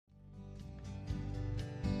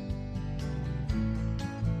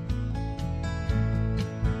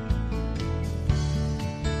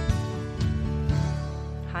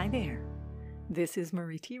This is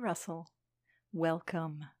Marie T. Russell.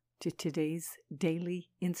 Welcome to today's Daily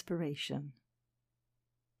Inspiration.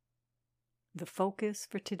 The focus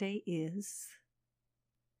for today is: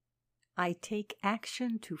 I take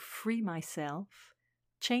action to free myself,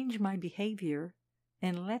 change my behavior,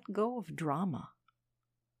 and let go of drama.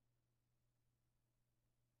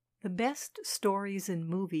 The best stories and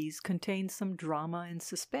movies contain some drama and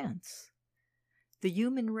suspense. The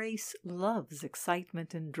human race loves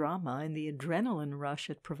excitement and drama and the adrenaline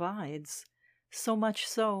rush it provides, so much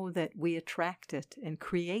so that we attract it and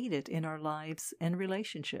create it in our lives and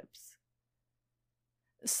relationships.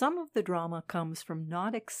 Some of the drama comes from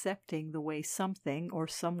not accepting the way something or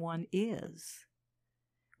someone is.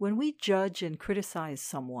 When we judge and criticize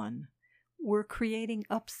someone, we're creating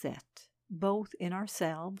upset, both in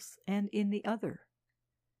ourselves and in the other.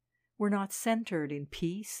 We're not centered in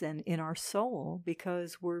peace and in our soul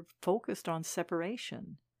because we're focused on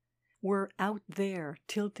separation. We're out there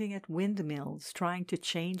tilting at windmills, trying to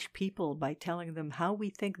change people by telling them how we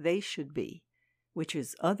think they should be, which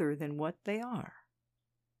is other than what they are.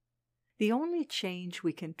 The only change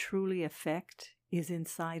we can truly affect is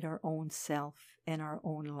inside our own self and our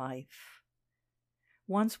own life.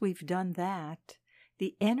 Once we've done that,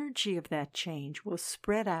 the energy of that change will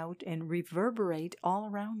spread out and reverberate all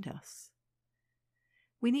around us.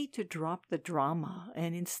 We need to drop the drama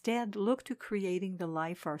and instead look to creating the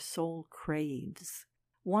life our soul craves,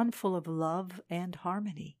 one full of love and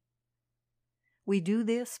harmony. We do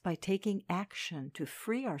this by taking action to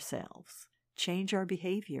free ourselves, change our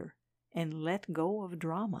behavior, and let go of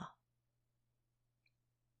drama.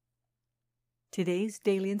 Today's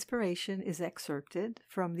daily inspiration is excerpted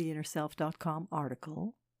from the InnerSelf.com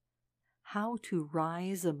article, How to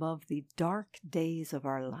Rise Above the Dark Days of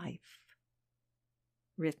Our Life,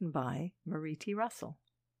 written by Marie T. Russell.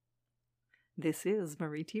 This is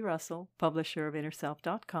Marie T. Russell, publisher of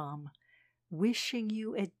InnerSelf.com, wishing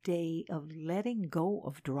you a day of letting go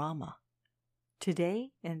of drama,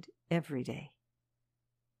 today and every day.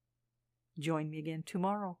 Join me again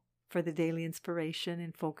tomorrow for the daily inspiration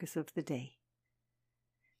and focus of the day.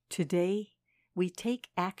 Today, we take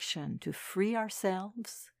action to free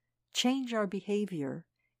ourselves, change our behavior,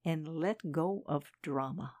 and let go of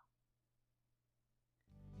drama.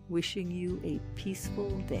 Wishing you a peaceful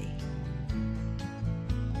day.